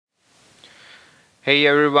Hey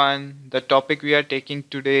everyone, the topic we are taking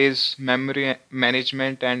today is memory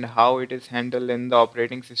management and how it is handled in the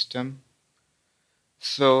operating system.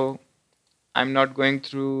 So, I'm not going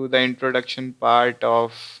through the introduction part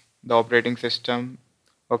of the operating system.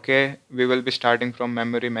 Okay, we will be starting from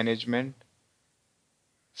memory management.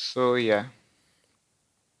 So, yeah,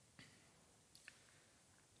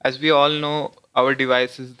 as we all know, our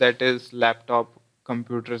devices, that is, laptop,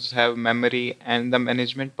 computers, have memory, and the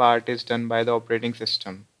management part is done by the operating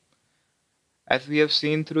system. As we have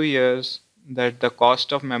seen through years, that the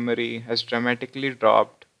cost of memory has dramatically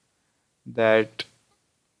dropped, that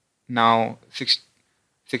now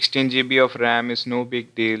 16 GB of RAM is no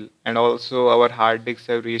big deal, and also our hard disks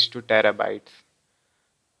have reached to terabytes.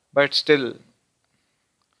 But still,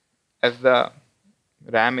 as the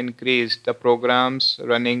RAM increased, the programs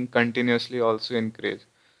running continuously also increase.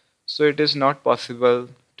 So it is not possible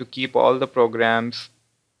to keep all the programs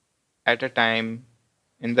at a time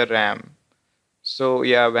in the RAM. So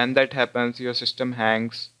yeah, when that happens, your system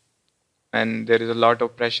hangs and there is a lot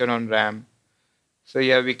of pressure on RAM. So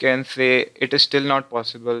yeah, we can say it is still not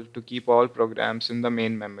possible to keep all programs in the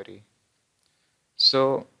main memory.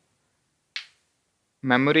 So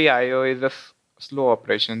memory IO is a slow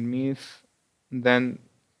operation, means then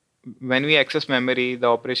when we access memory, the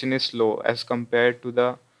operation is slow as compared to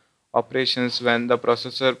the operations when the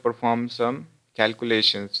processor performs some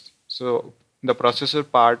calculations. So the processor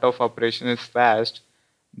part of operation is fast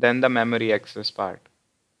than the memory access part.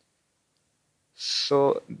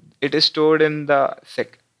 So it is stored in the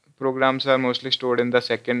programs are mostly stored in the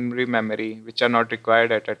secondary memory, which are not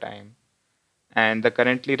required at a time. And the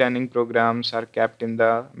currently running programs are kept in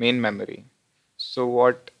the main memory. So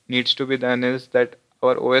what needs to be done is that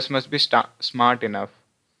our OS must be smart enough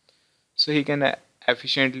so he can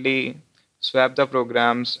efficiently swap the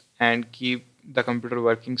programs and keep the computer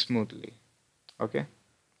working smoothly. Okay.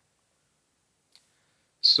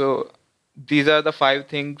 So these are the five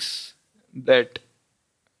things that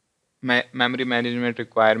memory management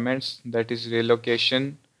requirements, that is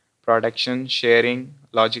relocation, production, sharing,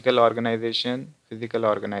 logical organization, physical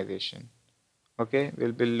organization. Okay,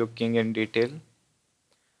 we'll be looking in detail.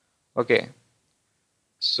 Okay,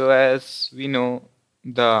 so as we know,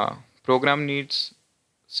 the program needs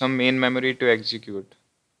some main memory to execute.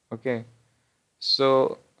 Okay,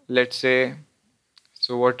 so let's say,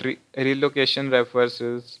 so what relocation refers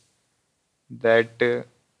is that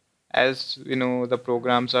as we know, the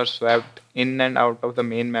programs are swapped in and out of the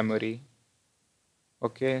main memory.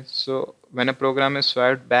 Okay, so when a program is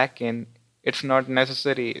swapped back in, it's not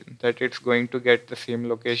necessary that it's going to get the same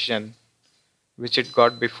location which it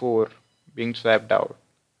got before being swapped out.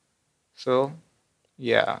 So,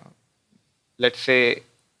 yeah, let's say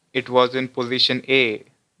it was in position A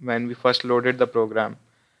when we first loaded the program.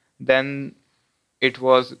 Then it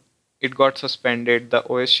was it got suspended, the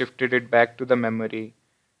OS shifted it back to the memory,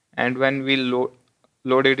 and when we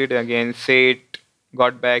loaded it again, say it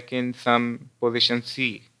got back in some position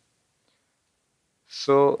C.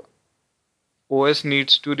 So OS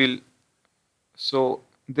needs to so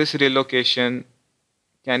this relocation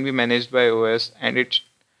can be managed by OS, and it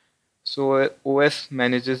so OS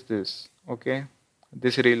manages this, okay,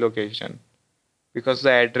 this relocation, because the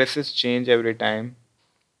addresses change every time.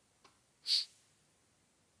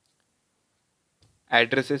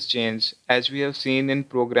 Addresses change. As we have seen in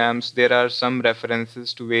programs, there are some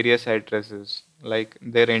references to various addresses, like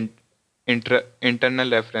their internal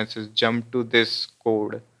references, jump to this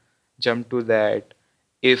code, jump to that,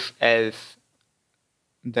 if else,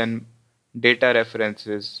 then data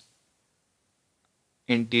references,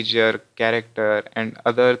 integer, character, and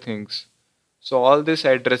other things. So all these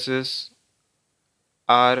addresses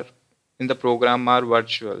are in the program are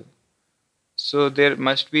virtual. So there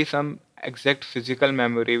must be some exact physical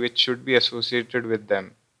memory which should be associated with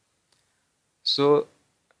them. So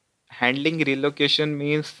handling relocation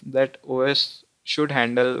means that OS should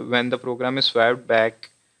handle when the program is swapped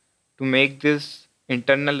back to make these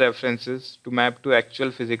internal references to map to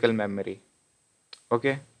actual physical memory.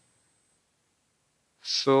 Okay.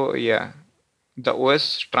 So yeah, the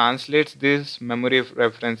OS translates these memory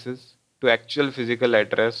references to actual physical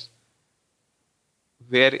address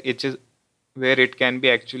where it is where it can be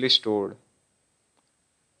actually stored.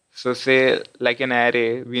 So say like an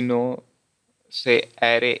array, we know, say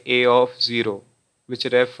array A of 0, which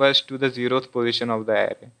refers to the zeroth position of the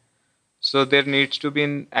array. So there needs to be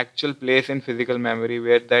an actual place in physical memory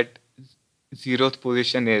where that zeroth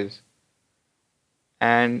position is.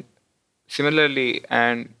 And similarly,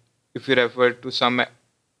 and if we refer to some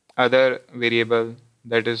other variable,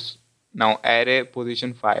 that is now array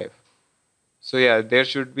position 5. So yeah, there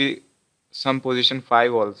should be some position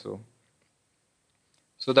 5 also.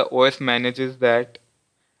 So the OS manages that,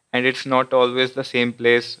 and it's not always the same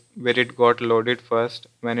place where it got loaded first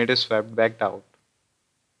when it is swept back out.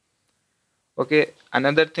 Okay,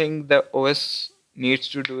 another thing the OS needs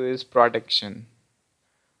to do is protection.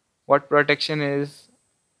 What protection is,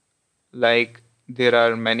 like there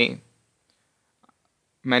are many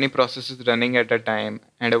processes running at a time,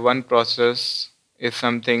 and one process is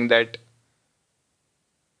something that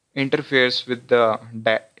interferes with the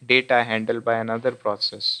data handled by another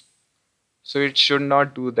process. So it should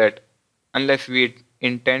not do that unless we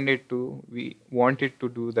intend it to, we want it to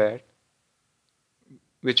do that,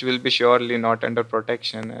 which will be surely not under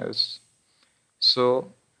protection as.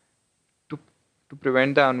 So to to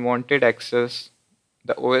prevent the unwanted access,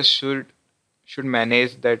 the OS should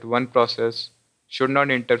manage that one process should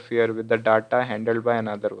not interfere with the data handled by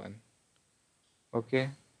another one. Okay.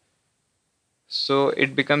 So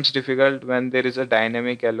it becomes difficult when there is a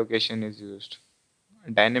dynamic allocation is used.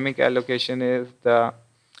 Dynamic allocation is the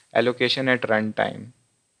allocation at runtime,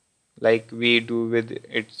 like we do with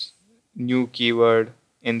its new keyword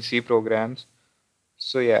in C programs.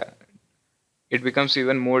 So yeah, it becomes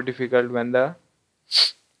even more difficult when the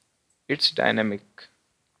it's dynamic.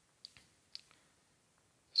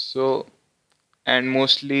 So and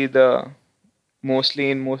mostly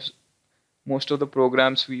in most of the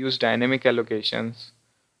programs we use dynamic allocations.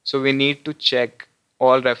 So we need to check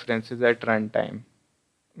all references at runtime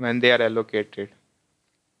when they are allocated.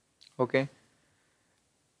 Okay.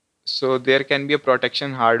 So there can be a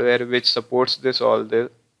protection hardware which supports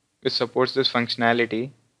which supports this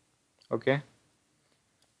functionality. Okay.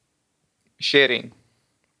 Sharing.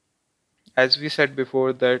 As we said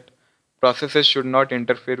before that processes should not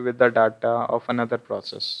interfere with the data of another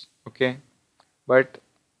process. Okay. But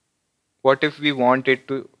what if we want it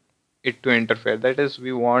to interfere? That is,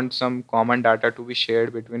 we want some common data to be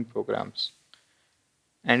shared between programs.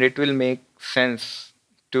 And it will make sense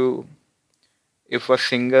to if a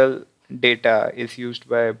single data is used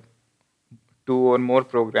by two or more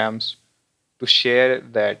programs to share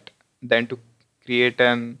that than to create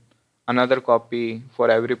another copy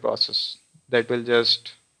for every process. That will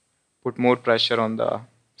just put more pressure on the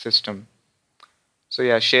system. So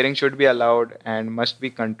yeah, sharing should be allowed and must be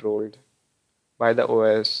controlled by the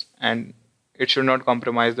OS, and it should not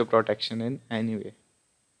compromise the protection in any way.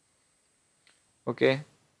 Okay.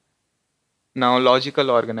 Now logical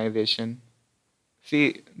organization.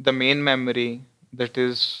 See, the main memory that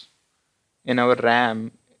is in our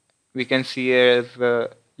RAM, we can see as a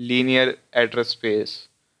linear address space.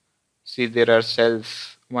 See, there are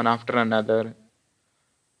cells one after another,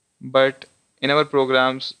 but in our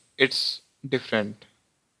programs, it's different.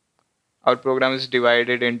 Our program is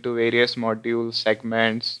divided into various modules,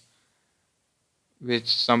 segments, which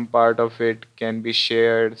some part of it can be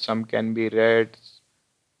shared, some can be read,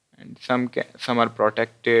 and some are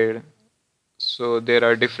protected. So there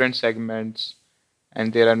are different segments,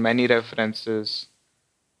 and there are many references.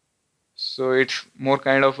 So it's more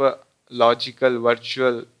kind of a logical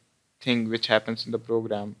virtual thing which happens in the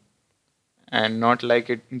program, and not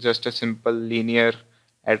like it just a simple linear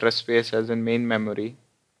address space as in main memory.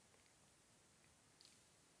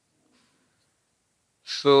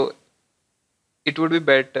 So it would be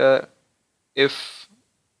better if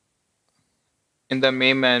in the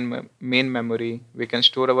main memory we can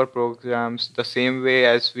store our programs the same way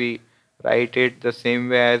as we write it, the same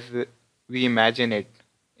way as we imagine it,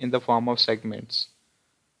 in the form of segments.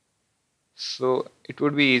 So it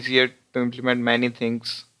would be easier to implement many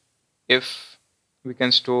things if we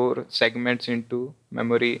can store segments into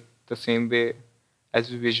memory the same way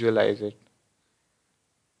as we visualize it.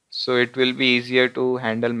 So it will be easier to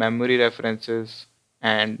handle memory references,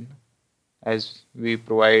 and as we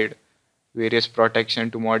provide various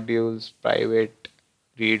protection to modules, private,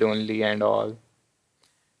 read only, and all,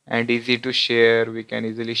 and easy to share, we can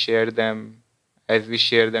easily share them as we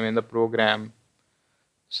share them in the program.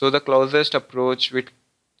 So the closest approach which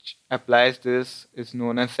applies this is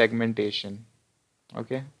known as segmentation.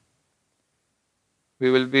 Okay,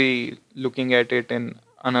 we will be looking at it in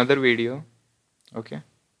another video. Okay,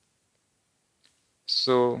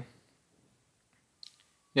 so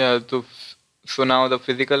yeah, so now the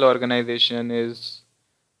physical organization is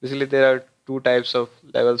basically there are two types of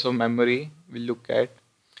levels of memory we look at.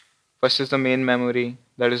 First is the main memory,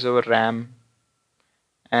 that is our RAM,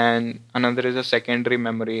 and another is a secondary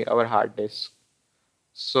memory, our hard disk.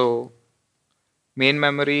 So main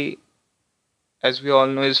memory, as we all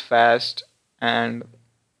know, is fast, and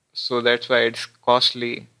so that's why it's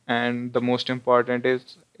costly, and the most important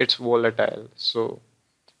is it's volatile. So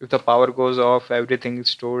If the power goes off, everything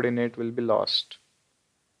stored in it will be lost.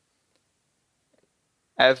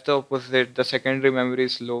 As the opposite, the secondary memory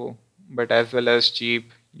is low, but as well as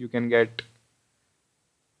cheap. You can get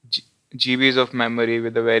G- GBs of memory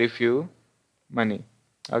with a very few money.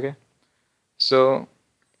 Okay, so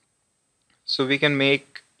we can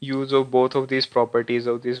make use of both of these properties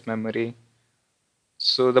of this memory.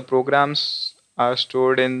 So the programs are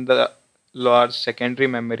stored in the large secondary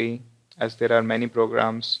memory, as there are many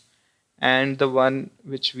programs, and the one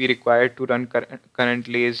which we require to run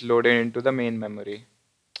currently is loaded into the main memory.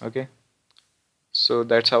 Okay, so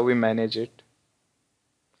that's how we manage it.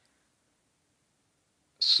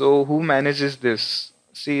 So who manages this?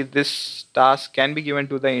 See, this task can be given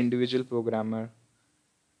to the individual programmer,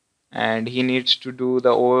 and he needs to do the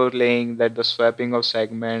overlaying, that the swapping of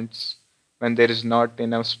segments when there is not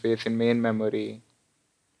enough space in main memory.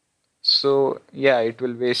 So yeah, it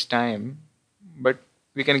will waste time, but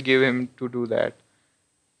we can give him to do that.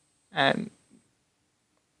 And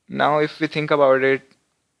now if we think about it,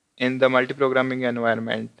 in the multi-programming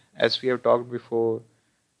environment, as we have talked before,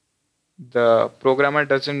 the programmer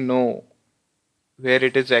doesn't know where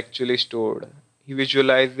it is actually stored. He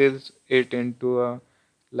visualizes it into a,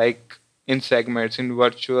 like, in segments, in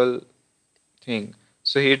virtual thing.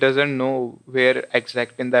 So he doesn't know where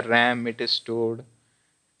exact in the RAM it is stored,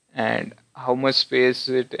 and how much space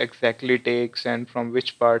it exactly takes, and from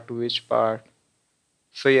which part to which part.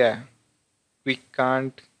 So yeah, we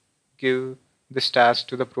can't give this task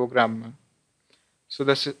to the programmer. So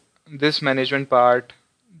this management part,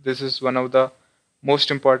 this is one of the most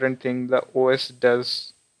important thing the OS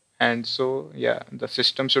does. And so yeah, the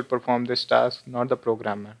system should perform this task, not the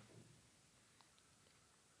programmer.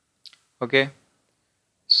 Okay,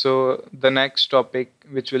 so the next topic,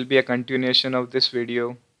 which will be a continuation of this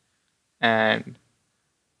video, and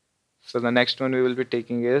so the next one we will be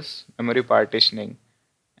taking is memory partitioning.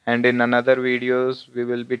 And in another videos, we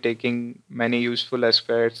will be taking many useful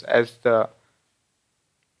aspects as the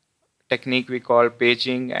technique we call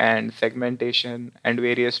paging and segmentation and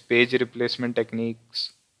various page replacement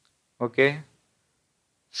techniques. Okay,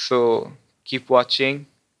 so keep watching.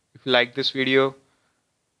 If you like this video,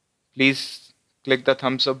 please click the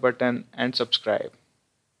thumbs up button and subscribe.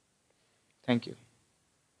 Thank you.